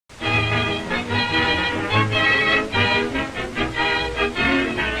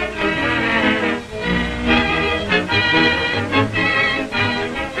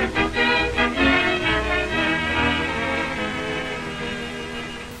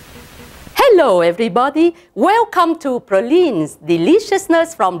Hello everybody, welcome to Pralines,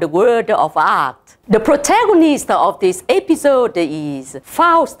 Deliciousness from the World of Art. The protagonist of this episode is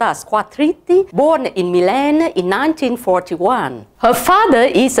Fausta Squatriti, born in Milan in 1941. Her father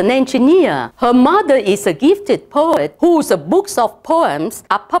is an engineer. Her mother is a gifted poet whose books of poems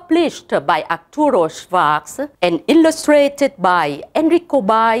are published by Arturo Schwarz and illustrated by Enrico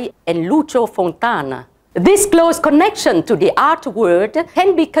and Lucio Fontana. This close connection to the art world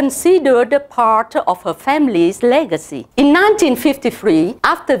can be considered part of her family's legacy. In 1953,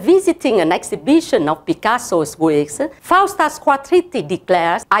 after visiting an exhibition of Picasso's works, Fausta Squatriti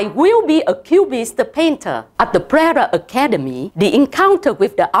declares, "I will be a Cubist painter." At the Praline Academy, the encounter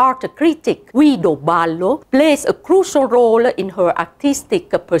with the art critic Guido Ballo plays a crucial role in her artistic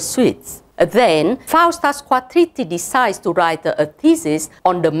pursuits. Then, Fausta Squatriti decides to write a thesis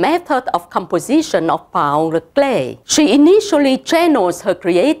on the method of composition of pound clay. She initially channels her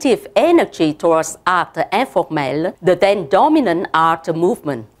creative energy towards art informel, the then dominant art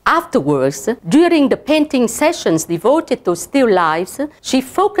movement. Afterwards, during the painting sessions devoted to still lifes, she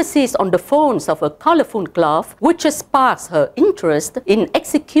focuses on the folds of a colorful cloth, which sparks her interest in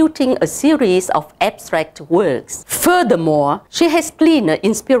executing a series of abstract works. Furthermore, she has gleaned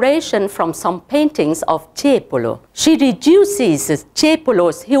inspiration from some paintings of Tiepolo. She reduces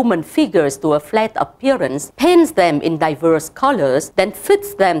Tiepolo's human figures to a flat appearance, paints them in diverse colors, then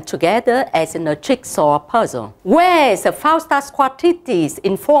fits them together as in a jigsaw puzzle. Whereas Fausta Squatriti's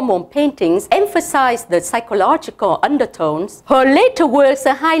informal paintings emphasize the psychological undertones, her later works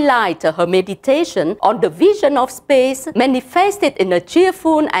highlight her meditation on the vision of space manifested in a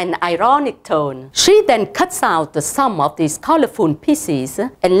cheerful and ironic tone. She then cuts out some of these colorful pieces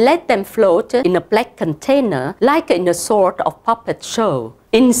and let them float in a black container like in a sort of puppet show.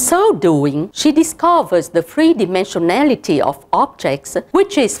 In so doing, she discovers the three-dimensionality of objects,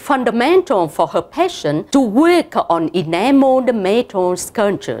 which is fundamental for her passion to work on enameled metal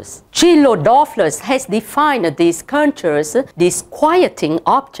sculptures. Gillo Douglas has defined these sculptures disquieting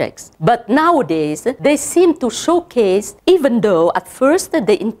objects, but nowadays they seem to showcase, even though at first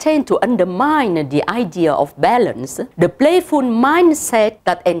they intend to undermine the idea of balance, the playful mindset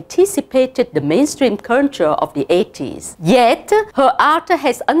that anticipated the mainstream culture of the 80s. Yet, her art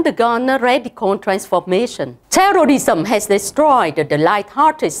has undergone a radical transformation. Terrorism has destroyed the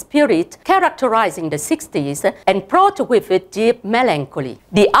light-hearted spirit characterizing the 60s and brought with it deep melancholy.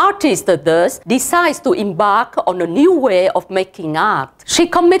 The artist thus decides to embark on a new way of making art. She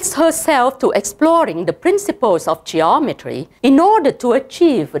commits herself to exploring the principles of geometry in order to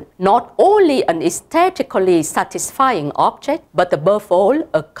achieve not only an aesthetically satisfying object, but above all,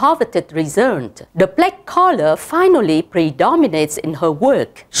 a coveted result. The black color finally predominates in her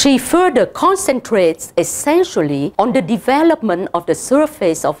work. She further concentrates essentially on the development of the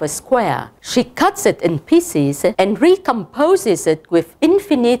surface of a square. She cuts it in pieces and recomposes it with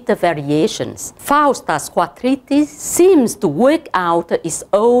infinite variations. Fausta Squatriti seems to work out its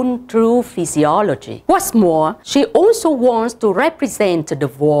own true physiology. What's more, she also wants to represent the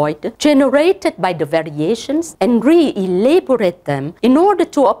void generated by the variations and re-elaborate them in order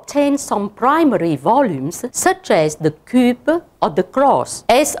to obtain some primary volumes such as the cube or the cross.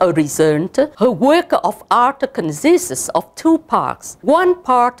 As a result, her work of art consists of two parts. One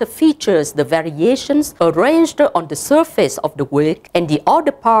part features the variations arranged on the surface of the work, and the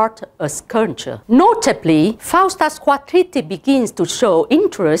other part a sculpture. Notably, Fausta Squatriti begins to show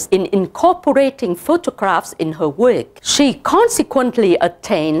interest in incorporating photographs in her work. She consequently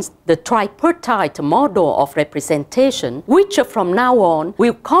attains the tripartite model of representation, which from now on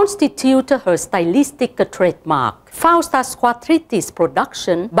will constitute her stylistic trademark. Fausta Squatriti's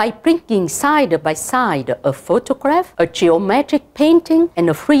production, by bringing side by side a photograph, a geometric painting, and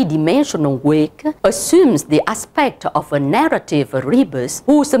a three-dimensional work, assumes the aspect of a narrative rebus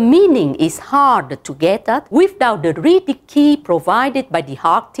whose meaning is hard to get at without the ready key provided by the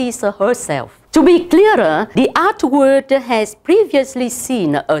artist herself. To be clearer, the art world has previously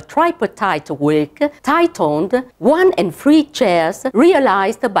seen a tripartite work titled One and Three Chairs,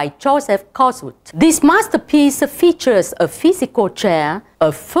 realized by Joseph Kossut. This masterpiece features a physical chair,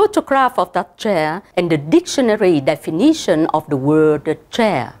 a photograph of that chair, and the dictionary definition of the word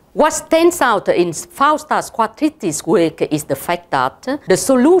chair. What stands out in Fausta Squatriti's work is the fact that the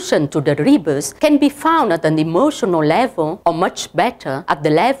solution to the rebus can be found at an emotional level, or much better, at the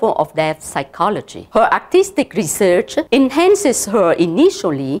level of their psychology. Her artistic research enhances her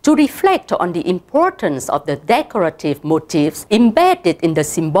initially to reflect on the importance of the decorative motifs embedded in the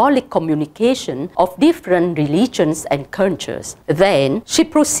symbolic communication of different religions and cultures. Then, she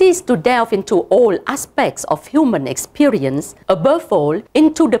proceeds to delve into all aspects of human experience, above all,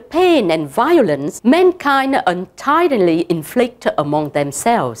 into the the pain and violence mankind untiringly inflict among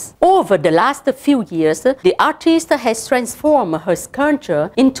themselves. Over the last few years, the artist has transformed her sculpture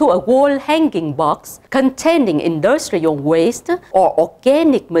into a wall-hanging box containing industrial waste or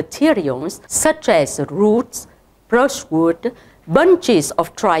organic materials such as roots, brushwood, bunches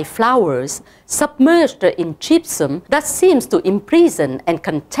of dry flowers submerged in gypsum that seems to imprison and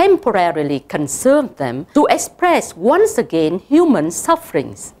contemporarily conserve them to express once again human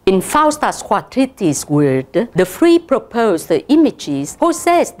sufferings. In Fausta Squatriti's word, the three proposed images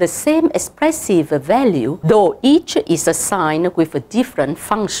possess the same expressive value, though each is assigned with a different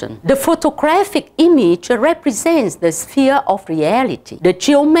function. The photographic image represents the sphere of reality, the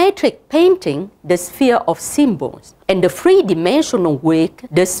geometric painting, the sphere of symbols, and the three-dimensional work,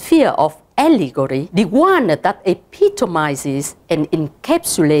 the sphere of allegory, the one that epitomizes and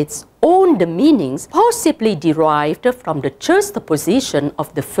encapsulates all the meanings possibly derived from the juxtaposition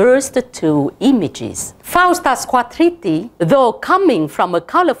of the first two images. Fausta Squatriti, though coming from a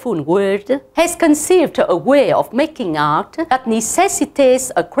colorful world, has conceived a way of making art that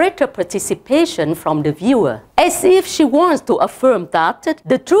necessitates a greater participation from the viewer, as if she wants to affirm that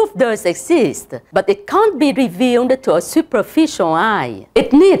the truth does exist, but it can't be revealed to a superficial eye.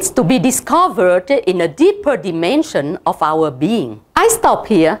 It needs to be discovered in a deeper dimension of our being. I stop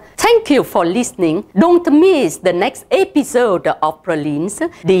here. Thank you for listening. Don't miss the next episode of Pralines,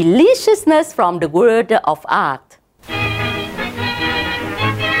 Deliciousness from the World of Art.